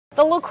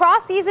The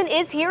lacrosse season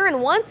is here,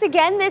 and once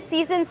again this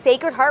season,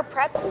 Sacred Heart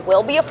Prep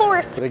will be a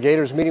force. The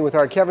Gators meeting with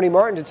our Kevin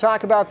Martin to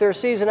talk about their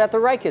season at the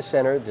Ricus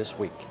Center this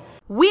week.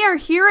 We are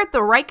here at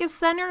the Ricus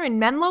Center in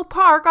Menlo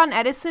Park on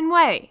Edison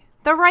Way.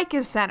 The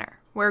Ricus Center,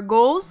 where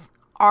goals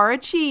are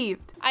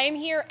achieved. I am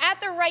here at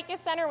the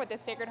Ricus Center with the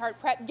Sacred Heart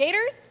Prep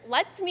Gators.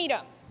 Let's meet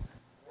them.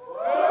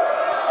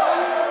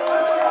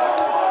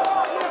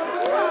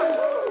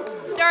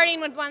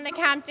 Starting with one of the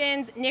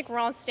captains, Nick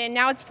Ralston.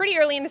 Now it's pretty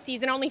early in the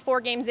season, only 4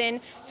 games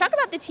in. Talk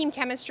about the team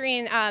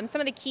chemistry and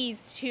some of the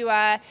keys to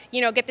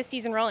get the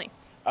season rolling.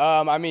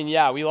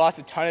 We lost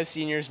a ton of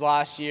seniors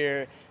last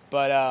year,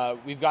 but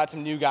we've got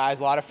some new guys,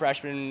 a lot of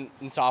freshmen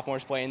and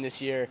sophomores playing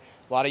this year,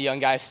 a lot of young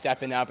guys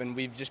stepping up, and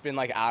we've just been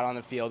out on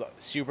the field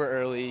super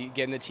early,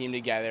 getting the team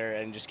together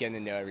and just getting to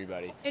know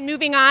everybody. And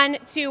moving on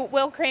to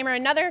Will Kramer,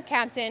 another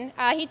captain.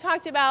 He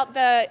talked about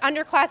the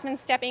underclassmen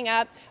stepping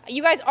up.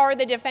 You guys are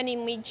the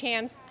defending league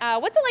champs.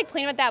 What's it like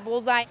playing with that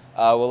bullseye?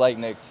 Well, like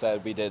Nick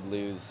said, we did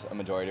lose a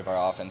majority of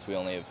our offense. We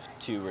only have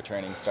 2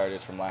 returning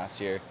starters from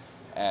last year,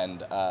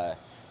 and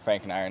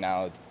Frank and I are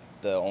now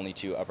the only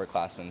 2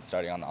 upperclassmen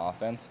starting on the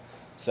offense.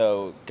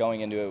 So going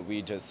into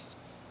it,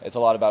 it's a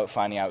lot about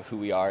finding out who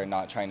we are and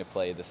not trying to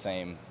play the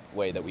same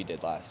way that we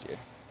did last year.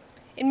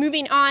 And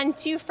moving on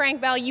to Frank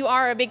Bell, you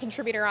are a big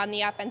contributor on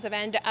the offensive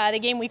end. The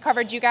game we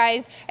covered you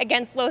guys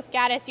against Los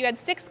Gatos, you had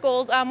 6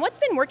 goals. What's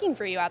been working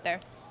for you out there?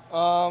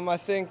 I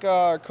think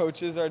our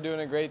coaches are doing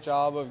a great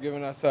job of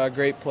giving us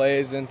great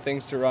plays and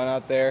things to run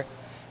out there.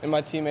 And my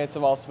teammates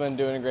have also been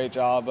doing a great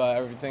job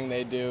everything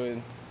they do.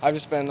 And I've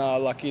just been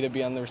lucky to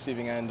be on the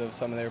receiving end of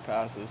some of their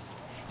passes.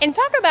 And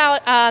talk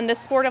about the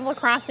sport of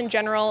lacrosse in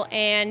general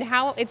and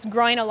how it's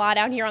growing a lot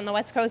out here on the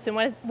West Coast and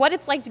what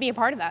it's like to be a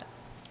part of that.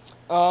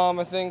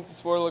 I think the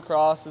sport of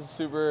lacrosse is a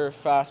super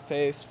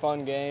fast-paced,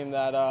 fun game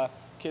that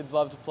kids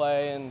love to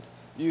play, and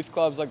youth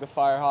clubs like the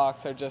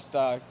Firehawks are just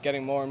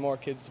getting more and more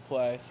kids to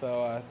play,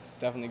 so it's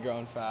definitely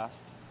growing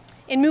fast.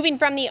 And moving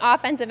from the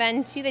offensive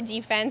end to the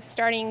defense,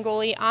 starting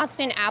goalie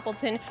Austin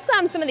Appleton,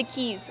 some of the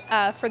keys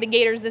for the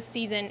Gators this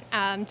season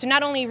to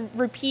not only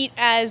repeat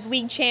as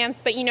league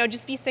champs, but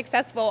just be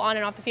successful on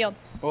and off the field.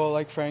 Well,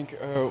 like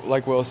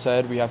like Will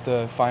said, we have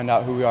to find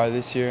out who we are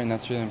this year, and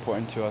that's really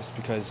important to us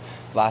because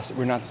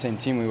we're not the same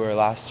team we were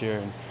last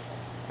year,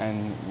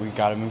 and we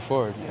got to move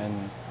forward,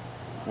 and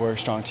we're a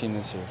strong team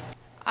this year.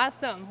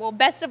 Awesome. Well,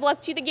 best of luck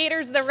to the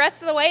Gators the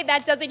rest of the way.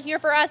 That does it here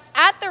for us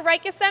at the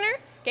Ricus Center.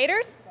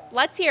 Gators,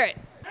 let's hear it.